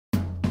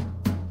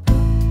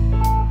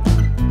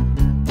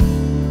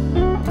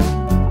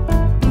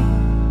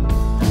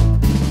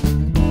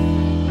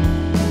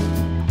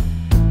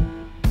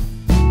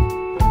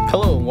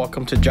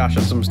welcome to Josh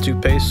and Some's 2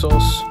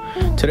 pesos.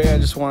 Today I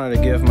just wanted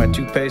to give my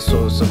 2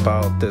 pesos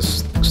about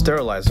this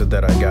sterilizer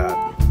that I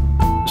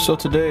got. So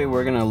today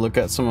we're going to look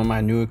at some of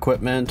my new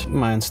equipment,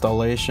 my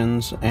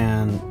installations,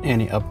 and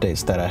any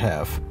updates that I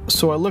have.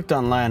 So I looked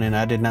online and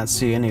I did not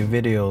see any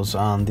videos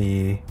on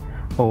the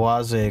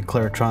Oase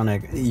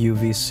ClearTronic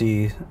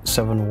UVC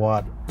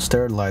 7-watt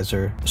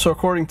sterilizer. So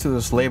according to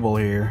this label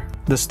here,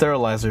 this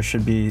sterilizer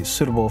should be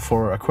suitable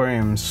for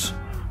aquariums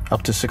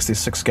up to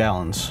 66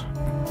 gallons.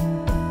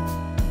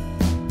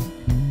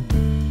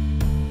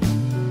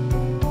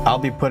 I'll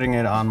be putting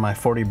it on my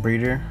 40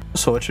 breeder,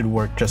 so it should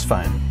work just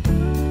fine.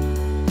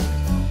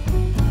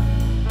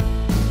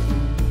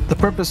 The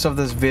purpose of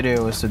this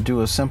video is to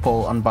do a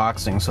simple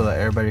unboxing so that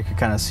everybody can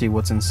kind of see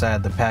what's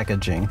inside the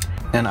packaging,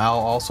 and I'll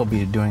also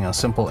be doing a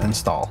simple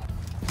install.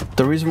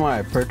 The reason why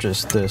I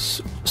purchased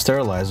this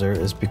sterilizer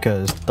is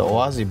because the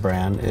Oase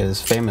brand is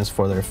famous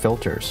for their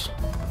filters.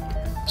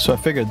 So I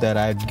figured that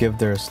I'd give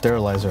their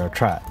sterilizer a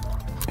try.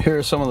 Here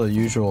are some of the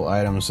usual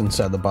items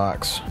inside the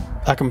box.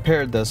 I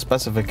compared the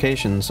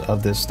specifications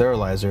of this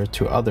sterilizer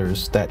to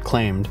others that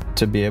claimed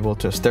to be able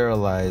to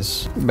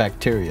sterilize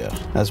bacteria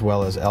as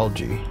well as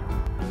algae.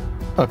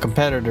 A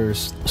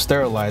competitor's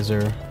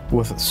sterilizer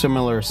with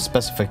similar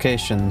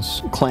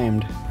specifications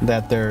claimed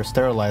that their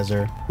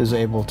sterilizer is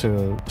able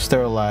to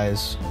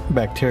sterilize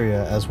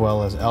bacteria as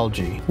well as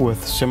algae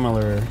with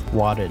similar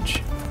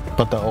wattage.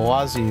 But the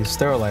Oase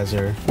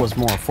sterilizer was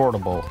more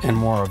affordable and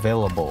more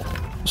available.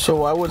 So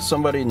why would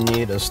somebody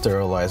need a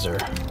sterilizer?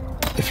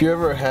 If you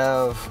ever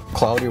have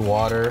cloudy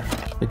water,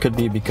 it could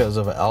be because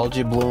of an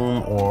algae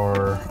bloom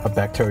or a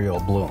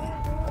bacterial bloom.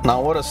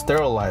 Now what a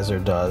sterilizer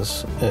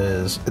does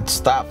is it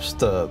stops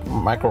the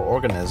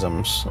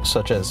microorganisms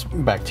such as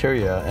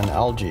bacteria and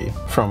algae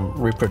from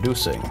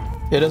reproducing.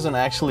 It doesn't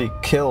actually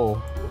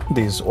kill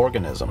these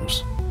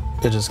organisms,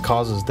 it just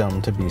causes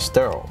them to be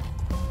sterile.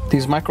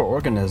 These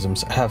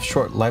microorganisms have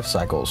short life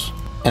cycles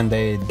and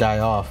they die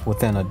off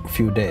within a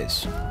few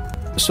days.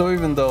 So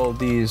even though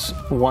these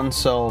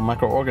one-cell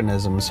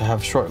microorganisms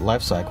have short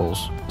life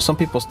cycles, some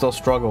people still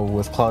struggle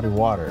with cloudy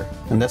water,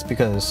 and that's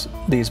because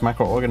these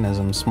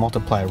microorganisms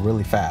multiply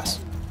really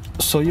fast.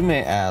 So you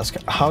may ask,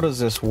 how does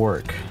this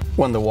work?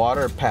 When the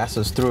water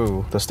passes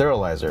through the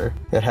sterilizer,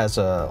 it has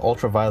an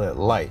ultraviolet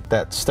light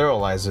that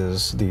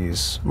sterilizes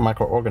these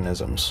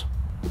microorganisms.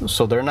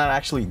 So they're not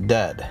actually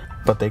dead,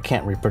 but they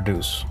can't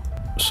reproduce.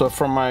 So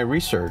from my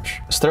research,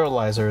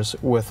 sterilizers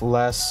with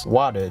less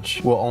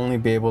wattage will only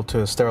be able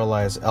to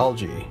sterilize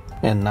algae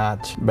and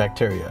not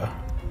bacteria.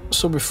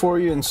 So before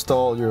you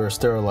install your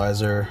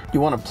sterilizer, you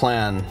want to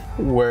plan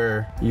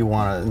where you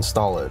want to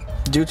install it.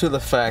 Due to the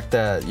fact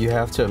that you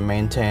have to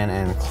maintain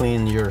and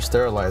clean your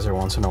sterilizer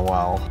once in a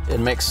while, it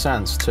makes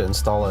sense to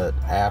install it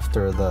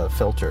after the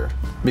filter.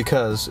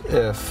 Because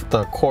if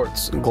the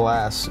quartz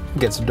glass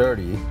gets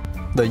dirty,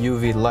 the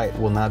UV light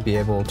will not be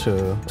able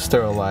to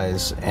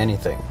sterilize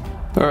anything.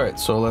 Alright,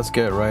 so let's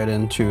get right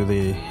into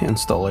the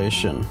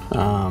installation.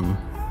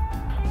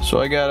 So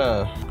I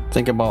gotta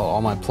think about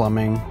all my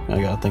plumbing. I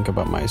gotta think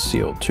about my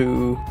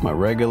CO2, my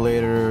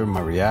regulator,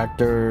 my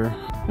reactor.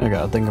 I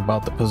gotta think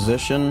about the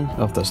position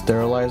of the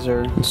sterilizer.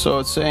 And so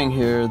it's saying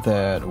here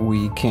that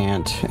we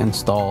can't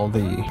install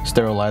the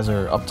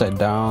sterilizer upside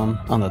down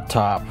on the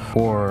top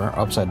or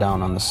upside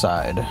down on the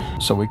side.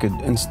 So we could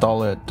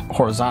install it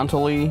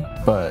horizontally,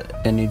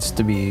 but it needs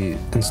to be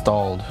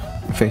installed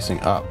facing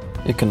up.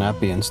 It cannot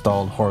be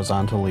installed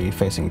horizontally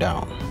facing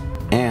down.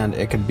 And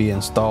it could be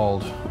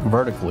installed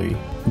vertically,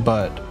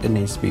 but it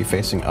needs to be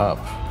facing up.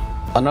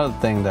 Another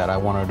thing that I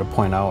wanted to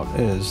point out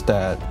is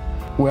that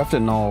we have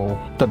to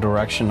know the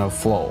direction of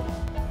flow.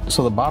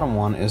 So the bottom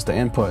one is the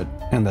input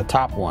and the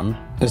top one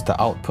is the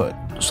output.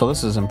 So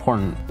this is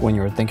important when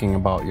you're thinking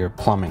about your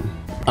plumbing.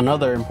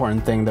 Another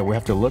important thing that we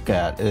have to look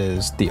at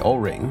is the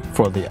O-ring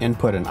for the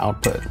input and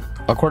output.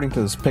 According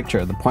to this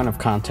picture, the point of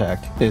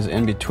contact is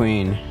in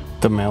between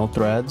the male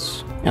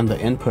threads and the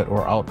input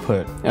or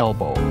output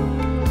elbow.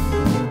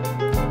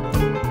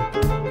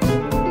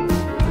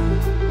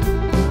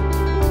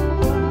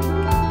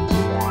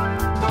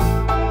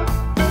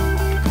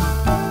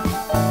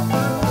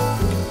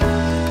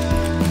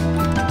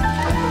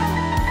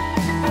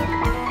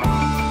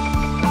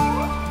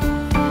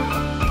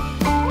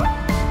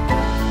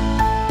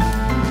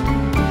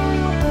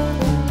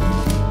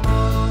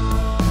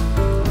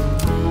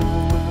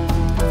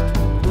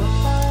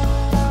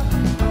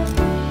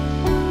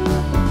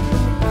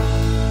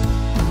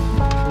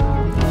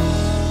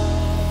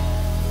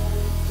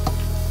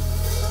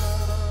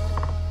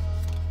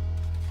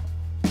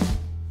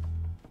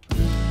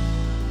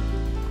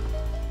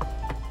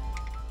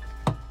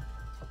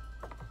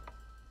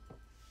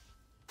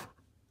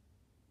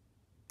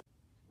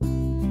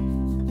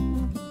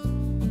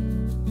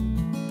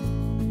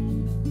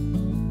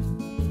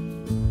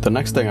 The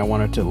next thing I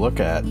wanted to look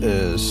at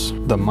is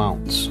the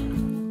mounts.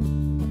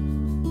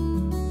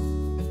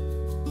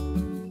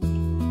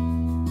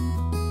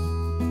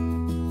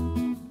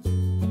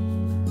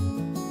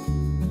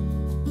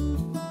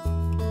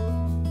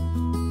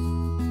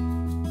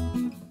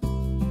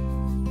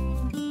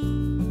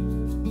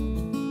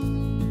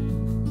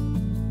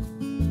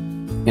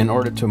 In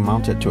order to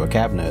mount it to a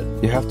cabinet,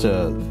 you have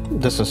to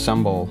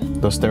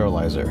disassemble the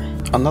sterilizer.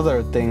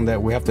 Another thing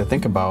that we have to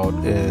think about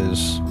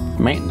is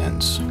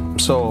maintenance.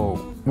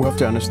 So we have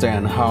to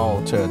understand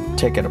how to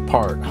take it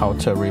apart, how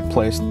to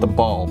replace the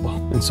bulb.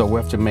 And so we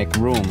have to make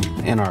room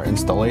in our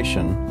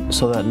installation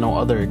so that no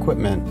other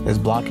equipment is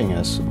blocking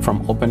us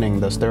from opening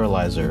the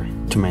sterilizer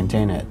to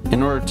maintain it.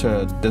 In order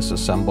to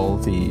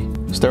disassemble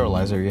the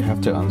sterilizer, you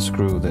have to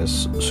unscrew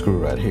this screw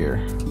right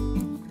here.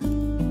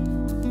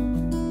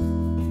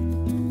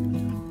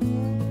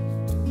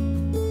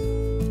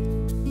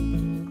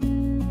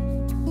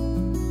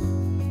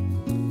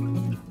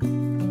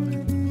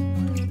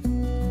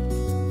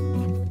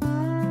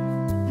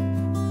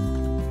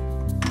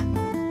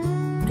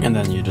 And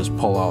then you just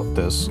pull out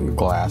this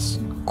glass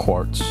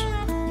quartz.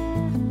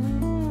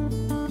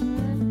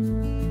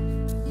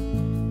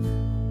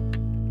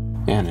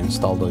 And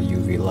install the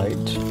UV light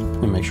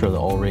and make sure the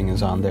O-ring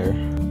is on there.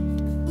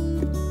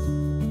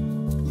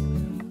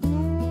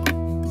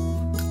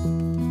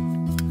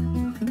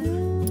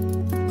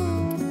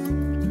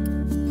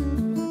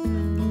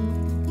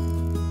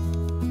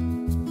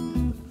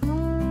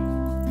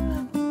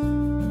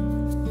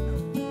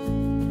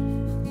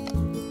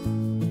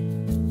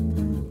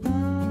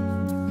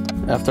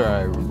 After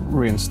I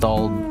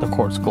reinstalled the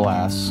quartz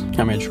glass,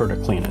 I made sure to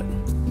clean it.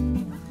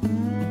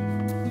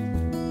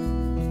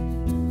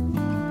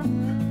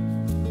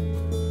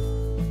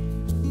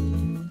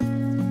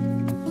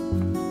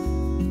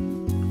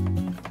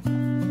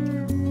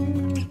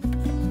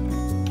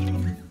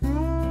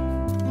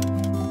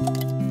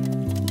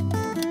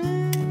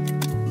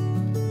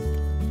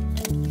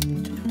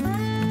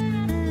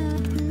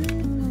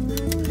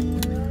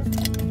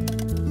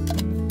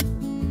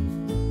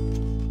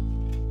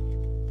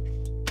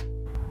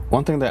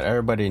 One thing that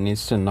everybody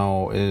needs to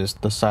know is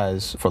the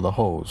size for the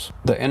hose.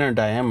 The inner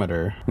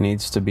diameter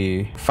needs to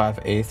be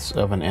 5/8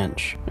 of an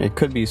inch. It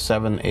could be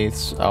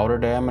 7/8 outer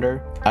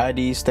diameter.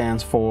 ID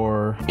stands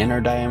for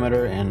inner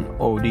diameter and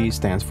OD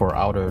stands for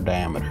outer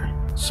diameter.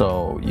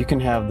 So you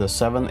can have the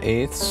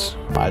 7/8.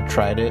 I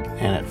tried it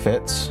and it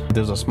fits.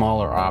 There's a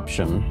smaller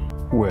option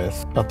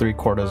with a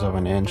 3/4 of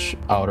an inch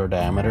outer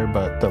diameter,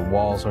 but the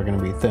walls are going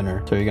to be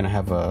thinner, so you're going to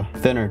have a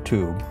thinner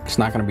tube. It's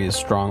not going to be as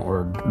strong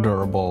or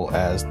durable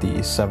as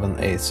the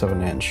 7/8 of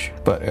an inch,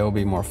 but it'll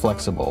be more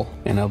flexible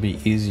and it'll be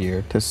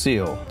easier to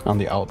seal on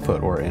the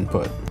output or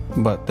input.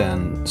 But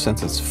then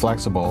since it's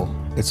flexible,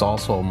 it's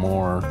also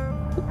more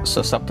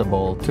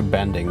susceptible to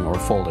bending or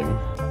folding.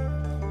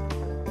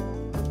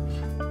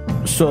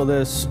 So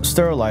this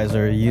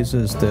sterilizer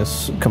uses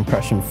this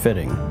compression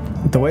fitting.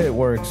 The way it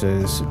works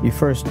is you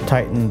first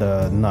tighten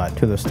the nut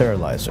to the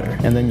sterilizer,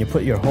 and then you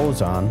put your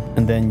hose on,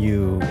 and then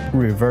you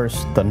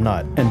reverse the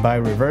nut. And by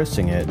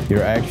reversing it,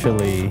 you're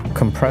actually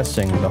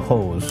compressing the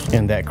hose,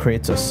 and that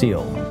creates a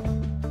seal.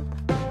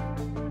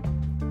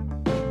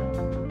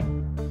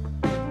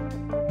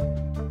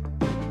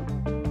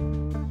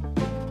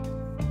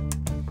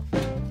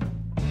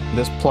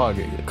 This plug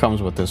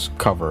comes with this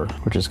cover,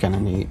 which is kind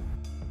of neat.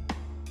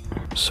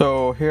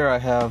 So here I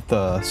have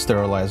the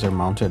sterilizer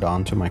mounted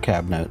onto my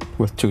cabinet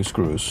with 2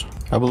 screws.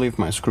 I believe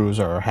my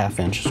screws are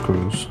 1/2-inch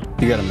screws.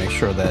 You gotta make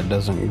sure that it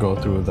doesn't go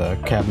through the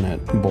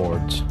cabinet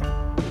boards.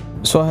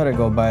 So I had to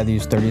go buy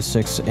these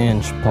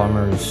 36-inch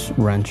plumber's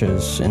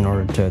wrenches in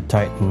order to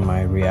tighten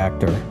my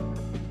reactor.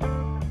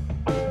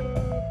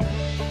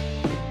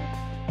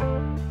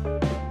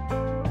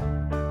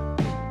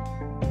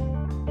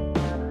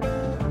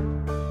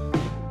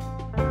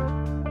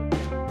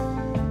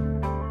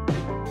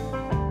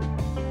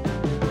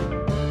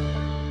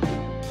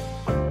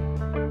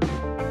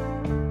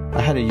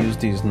 I had to use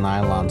these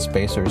nylon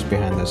spacers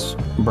behind this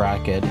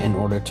bracket in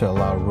order to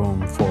allow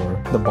room for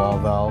the ball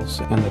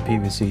valves and the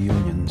PVC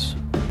unions.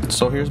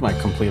 So here's my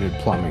completed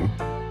plumbing.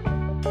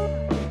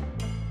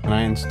 And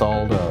I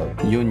installed a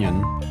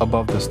union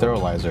above the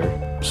sterilizer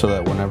so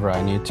that whenever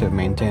I need to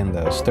maintain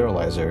the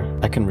sterilizer,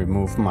 I can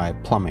remove my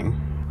plumbing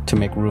to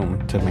make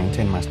room to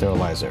maintain my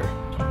sterilizer.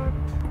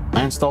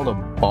 I installed a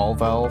ball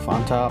valve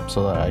on top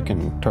so that I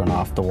can turn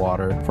off the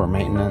water for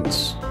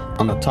maintenance.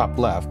 On the top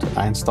left,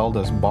 I installed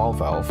this ball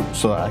valve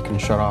so that I can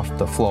shut off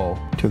the flow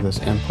to this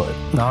input.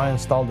 Now I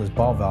installed this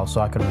ball valve so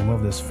I can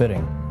remove this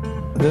fitting.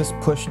 This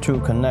push to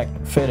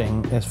connect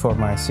fitting is for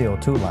my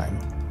CO2 line.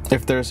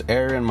 If there's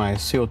air in my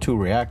CO2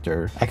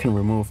 reactor, I can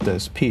remove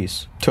this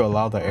piece to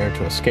allow the air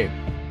to escape.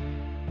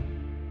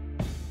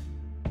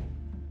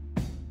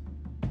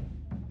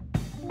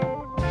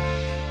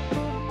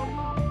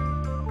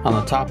 On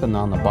the top and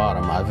on the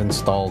bottom, I've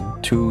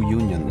installed 2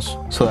 unions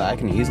so that I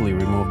can easily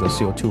remove the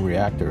CO2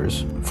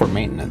 reactors for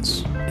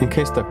maintenance. In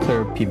case the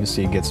clear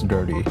PVC gets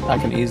dirty, I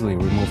can easily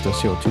remove the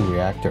CO2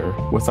 reactor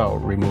without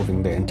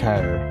removing the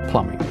entire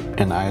plumbing.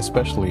 And I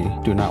especially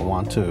do not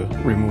want to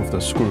remove the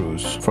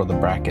screws for the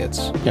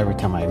brackets every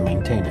time I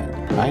maintain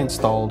it. I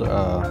installed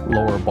a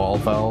lower ball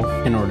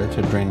valve in order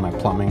to drain my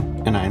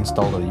plumbing, and I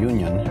installed a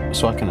union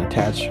so I can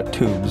attach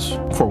tubes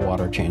for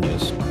water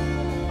changes.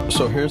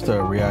 So here's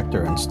the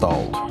reactor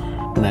installed,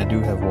 and I do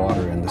have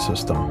water in the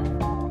system.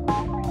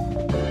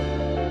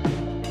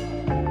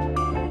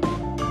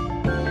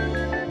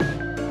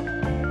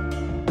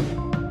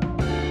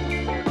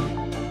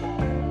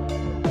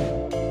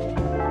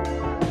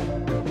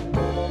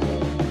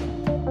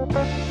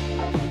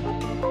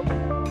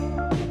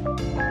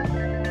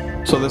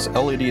 So this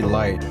LED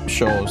light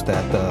shows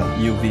that the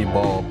UV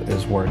bulb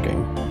is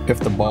working. If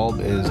the bulb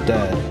is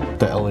dead,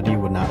 the LED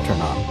would not turn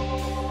on.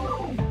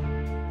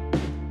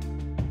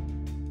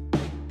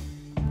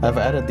 I've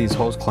added these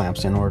hose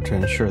clamps in order to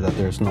ensure that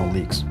there's no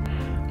leaks.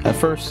 At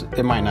first,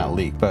 it might not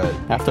leak, but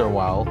after a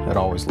while, it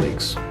always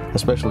leaks,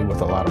 especially with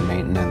a lot of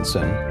maintenance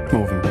and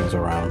moving things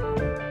around.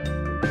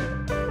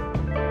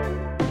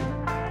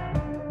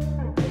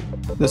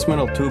 This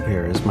middle tube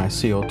here is my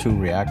CO2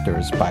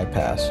 reactor's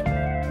bypass.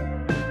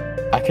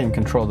 I can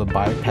control the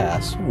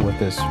bypass with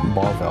this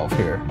ball valve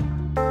here.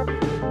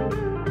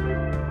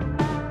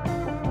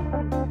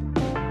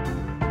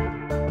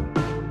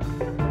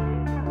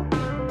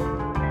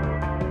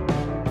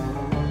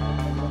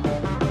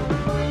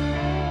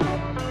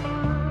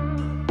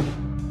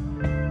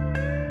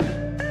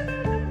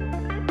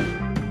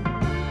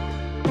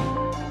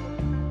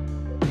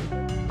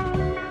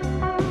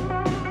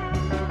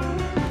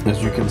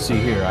 As you can see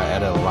here, I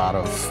added a lot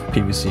of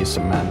PVC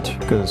cement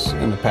because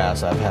in the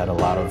past I've had a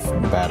lot of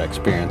bad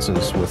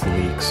experiences with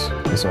leaks,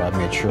 and so I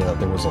made sure that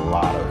there was a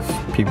lot of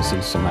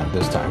PVC cement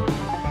this time.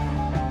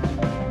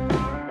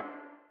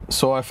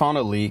 So I found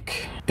a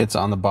leak. It's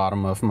on the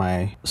bottom of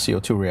my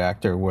CO2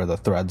 reactor where the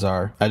threads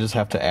are. I just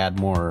have to add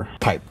more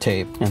pipe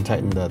tape and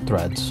tighten the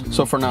threads.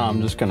 So for now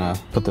I'm just gonna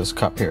put this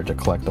cup here to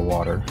collect the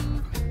water.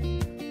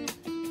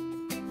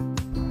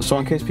 So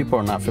in case people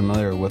are not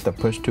familiar with the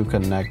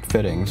push-to-connect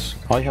fittings,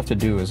 all you have to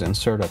do is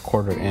insert a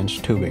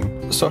 1/4-inch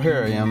tubing. So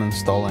here I am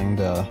installing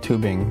the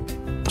tubing.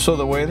 So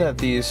the way that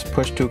these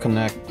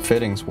push-to-connect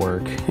fittings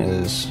work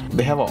is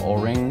they have an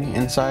O-ring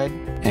inside,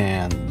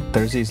 and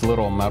there's these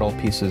little metal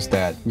pieces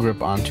that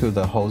grip onto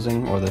the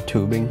hosing or the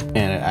tubing,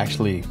 and it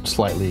actually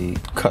slightly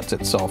cuts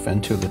itself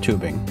into the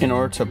tubing. In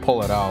order to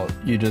pull it out,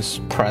 you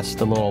just press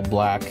the little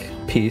black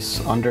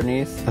piece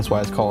underneath. That's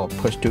why it's called a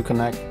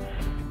push-to-connect.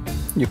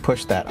 You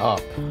push that up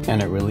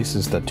and it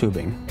releases the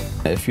tubing.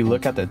 If you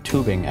look at the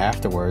tubing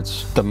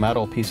afterwards, the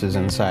metal pieces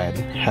inside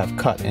have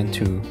cut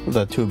into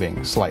the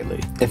tubing slightly.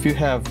 If you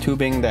have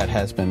tubing that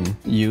has been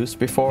used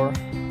before,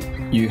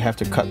 you have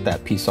to cut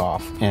that piece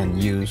off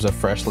and use a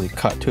freshly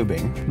cut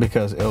tubing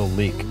because it'll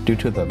leak due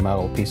to the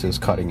metal pieces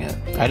cutting it.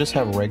 I just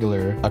have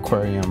regular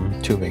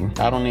aquarium tubing.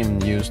 I don't even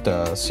use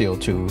the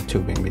CO2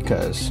 tubing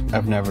because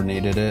I've never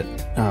needed it.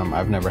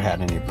 I've never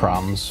had any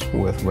problems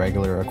with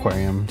regular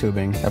aquarium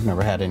tubing. I've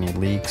never had any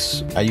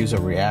leaks. I use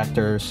a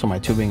reactor, so my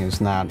tubing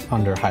is not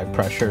under high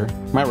pressure.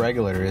 My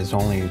regulator is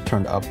only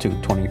turned up to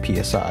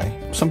 20 psi.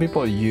 Some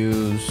people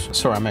use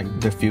ceramic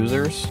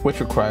diffusers, which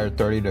require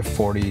 30 to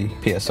 40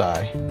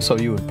 psi. So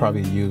you would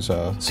probably use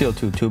a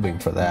CO2 tubing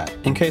for that.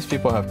 In case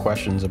people have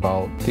questions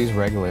about these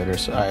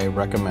regulators, I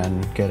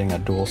recommend getting a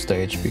dual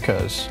stage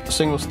because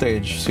single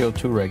stage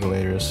CO2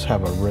 regulators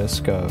have a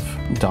risk of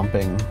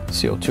dumping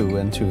CO2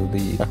 into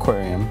the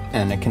aquarium,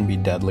 and it can be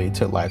deadly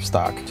to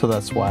livestock. So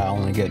that's why I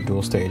only get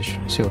dual stage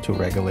CO2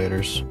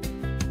 regulators.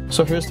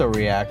 So here's the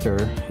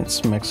reactor.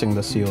 It's mixing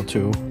the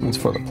CO2. It's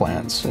for the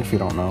plants, if you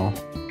don't know.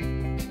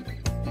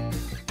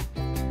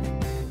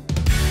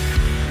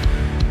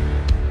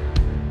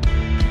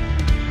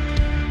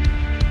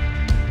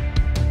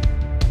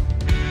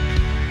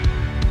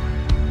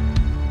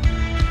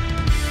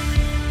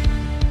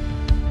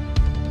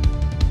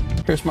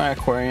 Here's my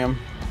aquarium.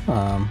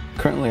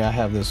 Currently I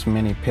have this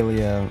mini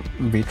Pilia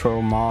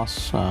vitro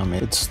moss.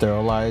 It's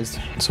sterilized,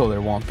 so there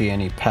won't be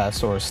any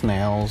pests or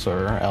snails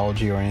or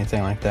algae or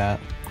anything like that.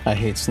 I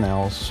hate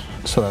snails,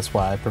 so that's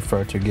why I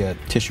prefer to get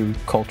tissue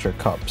culture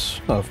cups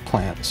of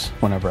plants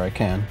whenever I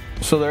can.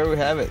 So there we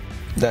have it.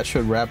 That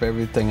should wrap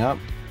everything up.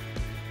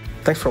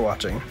 Thanks for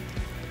watching.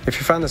 If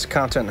you found this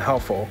content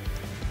helpful,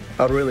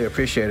 I'd really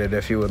appreciate it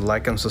if you would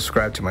like and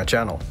subscribe to my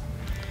channel.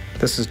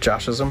 This is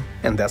Joshism,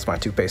 and that's my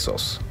 2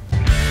 pesos.